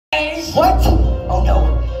What? Oh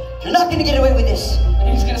no, you're not gonna get away with this.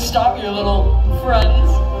 Who's gonna stop your little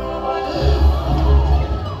friends?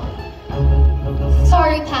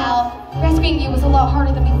 Sorry, pal. Rescuing you was a lot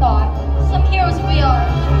harder than we thought. Some heroes we are.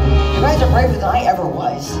 You guys are braver than I ever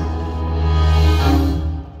was.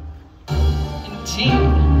 Indeed.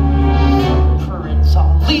 Prince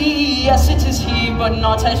Ali, yes it is he, but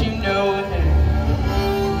not as you know him.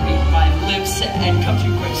 Read my lips and come to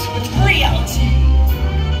grips with reality.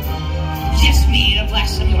 Yes, me, the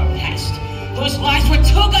blast of your past, whose lives were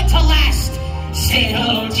too good to last. Say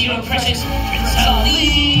hello to your precious Prince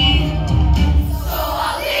Ali. So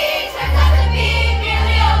Ali turns out to be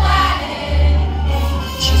merely Aladdin.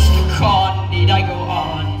 Just a con, need I go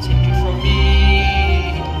on? Take it from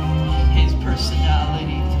me. His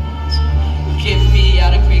personality give me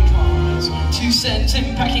adequate cause to send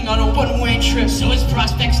him packing on a one-way trip. So his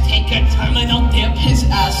prospects take a terminal dip. His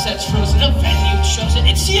assets frozen, the venue chosen.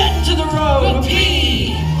 It's the end of the road.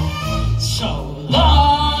 Repeat. So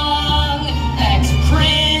long,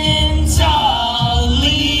 ex-Prince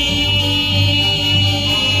Ali.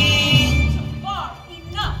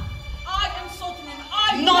 Enough! I am Sultan and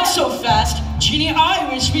I... Not so fast. Genie, I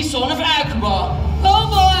wish to be son of Agrabah. Oh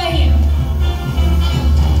boy!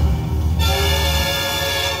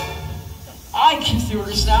 I give the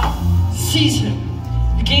orders now. Seize him.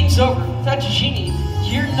 The game's over. Without Genie,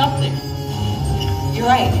 you're nothing. You're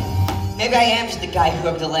right. Maybe I am just the guy who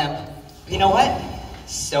hugged the lamp. But you know what?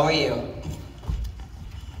 So are you.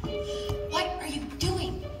 What are you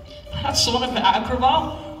doing? Not son of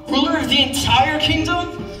Agrabah? Ruler of the entire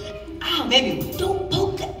kingdom? Ah, maybe. Don't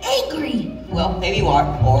poke angry. Well, maybe you are,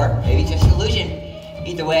 or maybe just an illusion.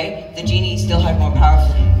 Either way, the genie still has more power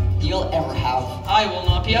than you'll ever have. I will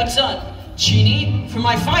not be outdone. Genie, for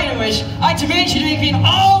my final wish, I demand you to make me an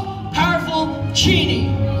all-powerful genie.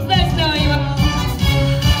 Let's know you.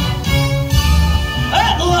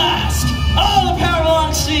 At last, all the power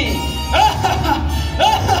belongs to me.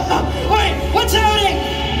 Wait, what's happening?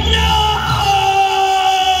 No!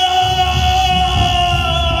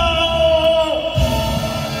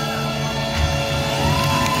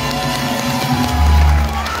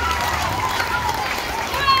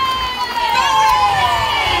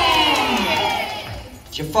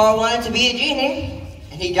 Jafar wanted to be a genie,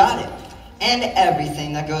 and he got it. And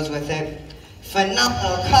everything that goes with it.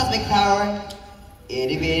 Phenomenal cosmic power,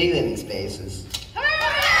 itty-bitty living spaces.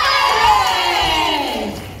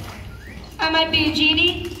 I might be a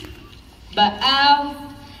genie, but Al,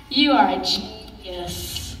 you are a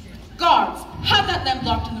genius. Guards, have that lamp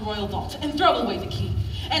locked in the royal vault and throw away the key.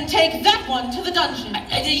 And take that one to the dungeon.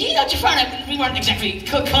 You know, Jafar, we weren't exactly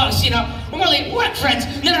close, you know. We're not friends.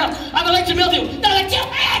 No. I'm a like to mildew, not like to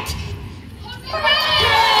rat!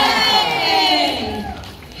 Hooray!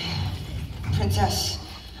 Princess,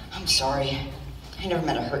 I'm sorry. I never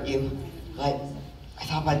meant to hurt you. But I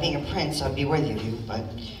thought by being a prince I'd be worthy of you, but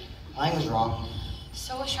mine was wrong.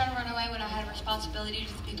 So I was trying to run away when I had a responsibility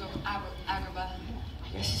to speak of Agrabah. I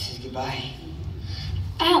guess this is goodbye.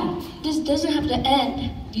 Al, this doesn't have to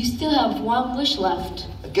end. You still have one wish left.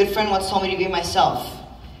 A good friend once told me to be myself,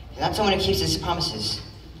 and that's someone who keeps his promises.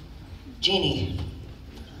 Genie,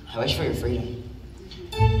 I wish for your freedom.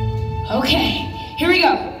 Okay, here we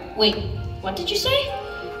go. Wait, what did you say?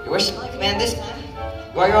 Your wish is my command this time.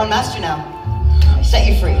 You are your own master now. I set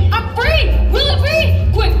you free. I'm free! Really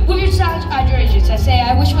free! Quick, with your sage I say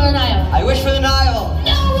I wish for the Nile. I wish for the Nile.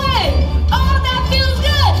 No way! Oh, that feels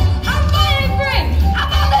good! I'm finally free!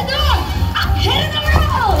 I'm out the door! I'm hitting the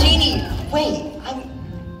road! Genie, wait,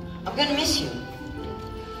 I'm gonna miss you.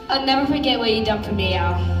 I'll never forget what you done for me,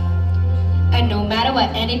 Al. And no matter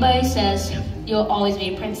what anybody says, you'll always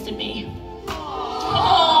be a prince to me.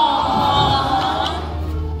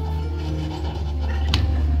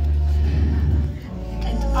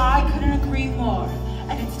 And I couldn't agree more.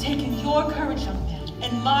 And it's taken your courage, young man,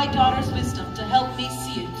 and my daughter's wisdom to help me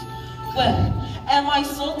see it. Well, am I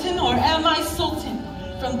Sultan or am I Sultan?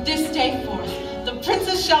 From this day forth, the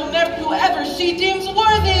princess shall marry whoever she deems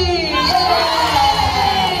worthy.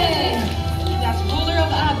 And as ruler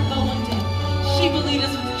of Agrabah one day, she will lead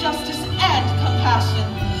us with justice and compassion.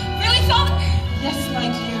 Really, Sultan? Yes, my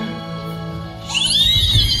dear.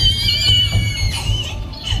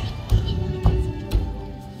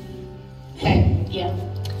 Hey, yeah.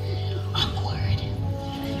 Awkward.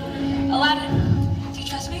 Aladdin, do you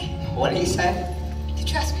trust me? What did he say? Do you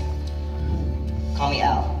trust me? Call me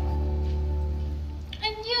Al. I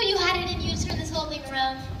knew you had it in you to turn this whole thing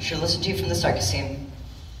around. Should listen to you from the start, Kasim.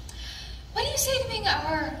 What do you say to being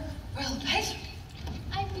our royal advisor?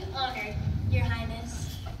 I feel honored, Your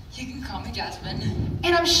Highness. You can call me Jasmine.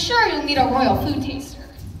 And I'm sure you'll need a royal food taster.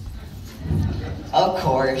 Of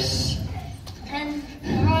course. And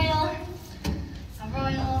a royal.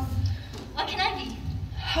 What can I be?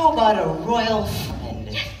 How about a royal friend?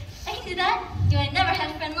 Yes, I can do that. You ain't never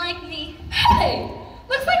had a friend like me. Hey,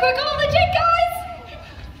 looks like we're going legit, guys.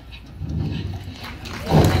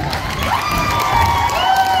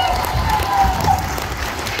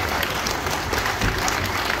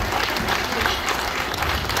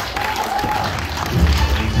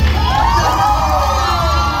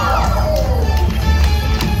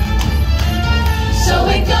 So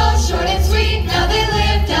it goes short and sweet. Now they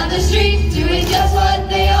live down the street, doing just what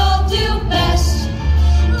they all do best.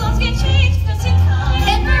 Laws get changed, just in time.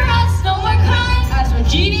 And for us, no more crime. As for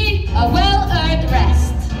Genie, a well-earned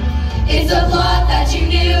rest. It's a plot that you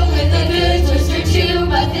knew with a good twist or two,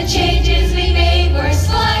 but the changes we made were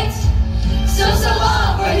slight. So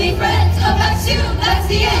long, worthy friends, come back soon. That's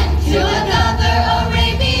the end to another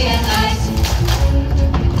Arabian night.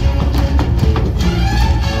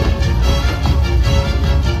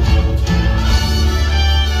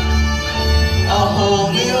 A whole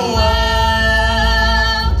new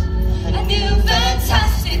world, a new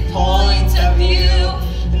fantastic point of view.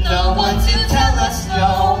 No one to tell us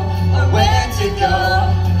no or where to go,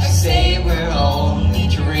 or say we're only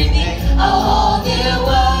dreaming. A whole new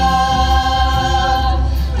world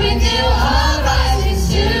with new horizons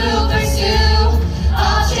to pursue.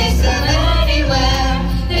 I'll chase them anywhere.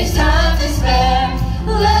 There's time to spare.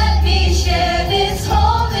 Let me share this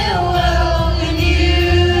whole new world with you.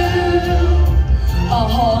 A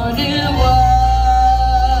whole new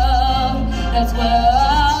world, that's where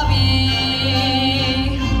I'll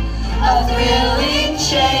be. A thrilling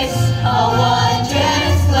chase, a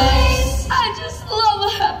wondrous place I just love a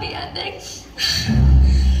happy ending.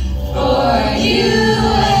 for you.